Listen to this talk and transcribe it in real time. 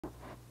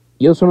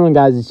Yo, what's going on,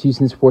 guys? It's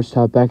Houston Sports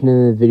Talk back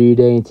into the video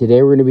today, and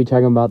today we're going to be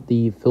talking about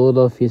the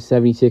Philadelphia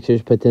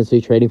 76ers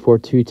potentially trading for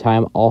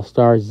two-time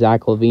All-Star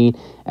Zach LaVine.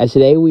 As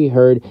today we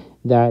heard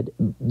that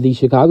the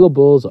Chicago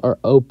Bulls are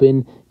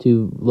open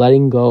to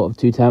letting go of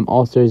two-time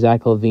All-Star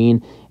Zach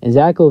LaVine, and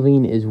Zach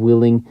LaVine is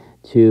willing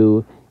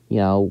to,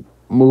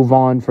 move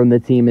on from the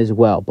team as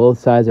well. Both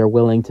sides are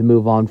willing to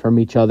move on from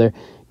each other.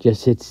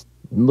 Just it's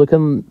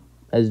looking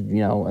as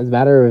a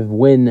matter of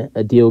when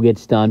a deal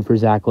gets done for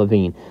Zach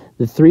LaVine.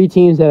 The three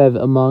teams that have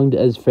among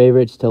as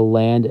favorites to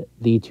land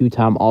the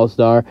two-time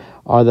All-Star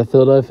are the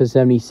Philadelphia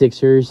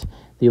 76ers,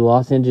 the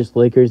Los Angeles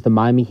Lakers, the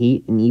Miami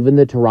Heat, and even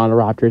the Toronto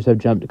Raptors have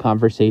jumped to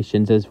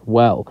conversations as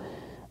well.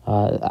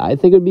 I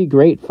think it would be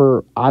great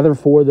for either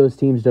four of those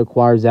teams to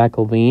acquire Zach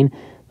LaVine.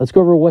 Let's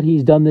go over what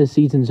he's done this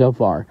season so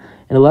far.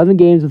 In 11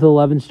 games with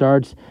 11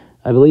 starts,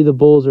 I believe the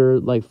Bulls are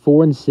like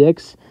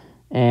 4-6,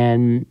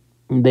 and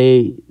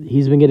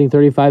he's been getting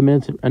 35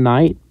 minutes a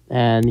night,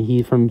 and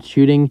he's been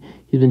shooting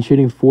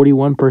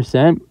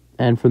 41%,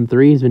 and from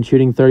three he's been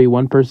shooting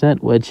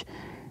 31%, which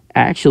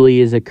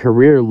actually is a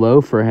career low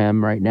for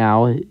him right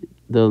now.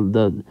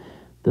 The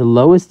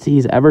lowest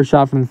he's ever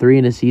shot from three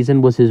in a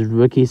season was his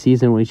rookie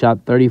season when he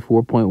shot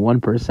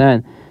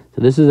 34.1%.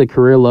 So this is a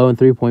career low in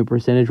three-point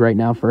percentage right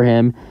now for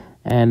him.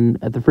 And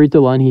at the free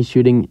throw line, he's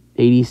shooting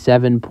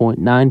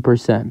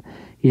 87.9%.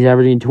 He's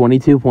averaging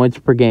 22 points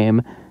per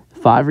game,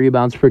 5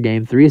 rebounds per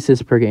game, 3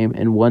 assists per game,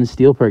 and 1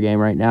 steal per game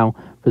right now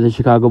for the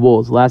Chicago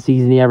Bulls. Last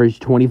season, he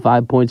averaged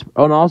 25 points.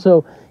 Oh, and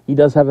also, he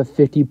does have a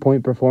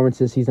 50-point performance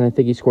this season. I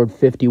think he scored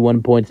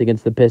 51 points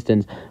against the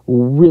Pistons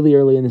really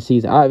early in the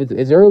season.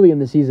 It's early in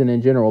the season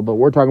in general, but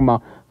we're talking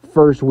about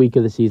first weekend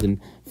of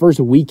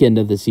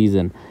the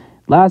season.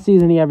 Last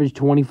season, he averaged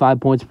 25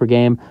 points per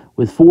game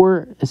with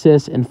 4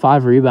 assists and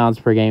 5 rebounds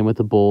per game with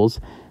the Bulls.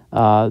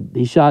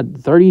 He shot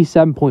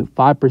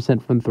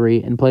 37.5% from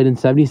three and played in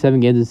 77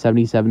 games and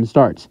 77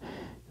 starts.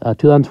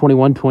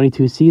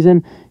 2021-22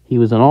 season, he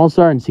was an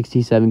all-star in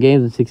 67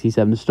 games and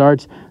 67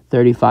 starts,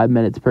 35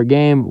 minutes per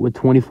game with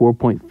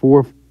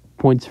 24.4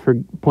 points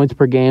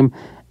per game,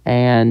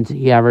 and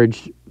he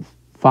averaged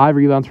 5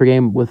 rebounds per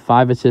game with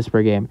 5 assists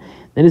per game.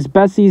 Then his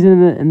best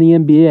season in the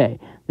NBA.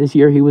 This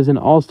year, he was an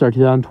all-star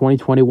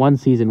 2020-21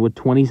 season with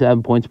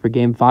 27 points per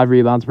game, 5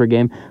 rebounds per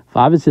game,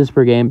 5 assists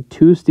per game,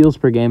 2 steals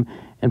per game,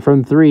 and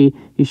from three,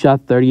 he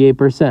shot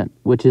 38%,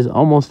 which is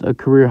almost a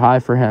career high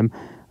for him.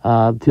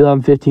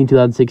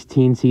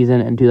 2015-2016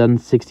 season and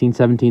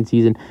 2016-17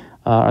 season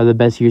are the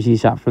best years he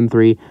shot from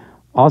three.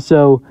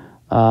 Also,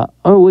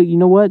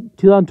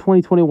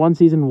 2020-21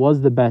 season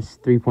was the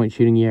best three-point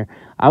shooting year.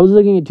 I was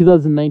looking at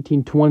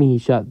 2019-20, he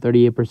shot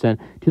 38%.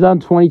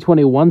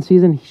 2020-21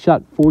 season, he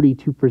shot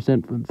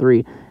 42% from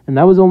three, and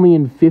that was only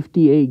in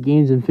 58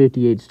 games and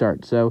 58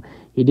 starts. So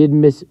he did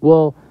miss.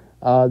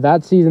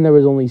 That season there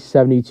was only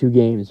 72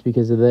 games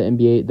because of the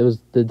NBA.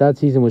 That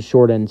season was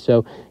shortened,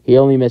 so he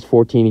only missed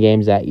 14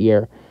 games that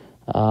year.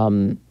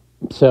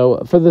 So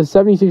for the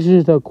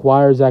 76ers to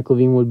acquire Zach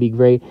LaVine would be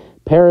great.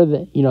 Pair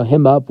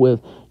him up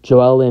with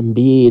Joel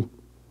Embiid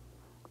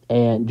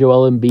and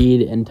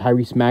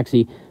Tyrese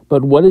Maxey.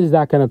 But what is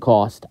that going to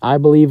cost? I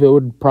believe it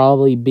would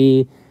probably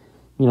be,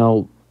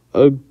 a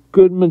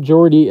good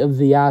majority of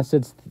the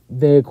assets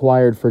they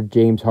acquired for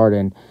James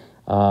Harden.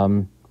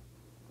 I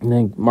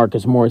think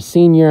Marcus Morris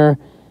Sr.,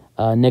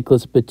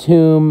 Nicholas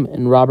Batum,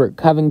 and Robert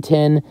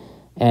Covington,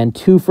 and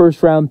 2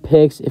 first-round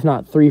picks, if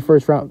not 2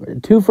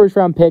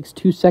 first-round picks,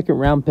 2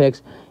 second-round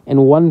picks,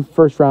 and 1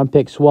 first-round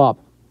pick swap.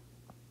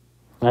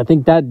 I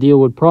think that deal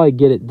would probably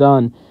get it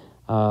done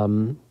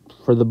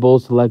for the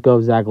Bulls to let go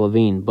of Zach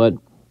LaVine, but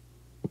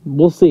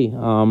we'll see.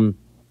 It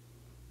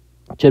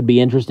should be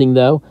interesting,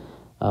 though,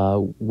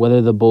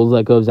 whether the Bulls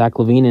let go of Zach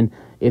LaVine, and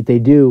if they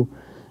do,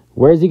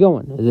 where is he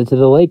going? Is it to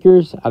the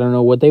Lakers? I don't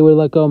know what they would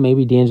let go.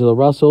 Maybe D'Angelo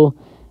Russell.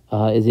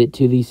 Is it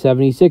to the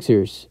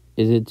 76ers?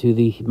 Is it to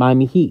the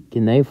Miami Heat?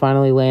 Can they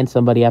finally land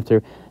somebody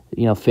after,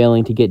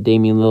 failing to get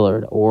Damian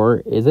Lillard? Or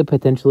is it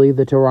potentially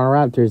the Toronto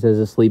Raptors as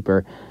a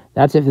sleeper?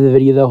 That's it for the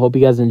video, though. Hope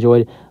you guys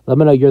enjoyed. Let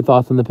me know your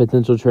thoughts on the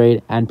potential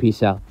trade, and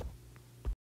peace out.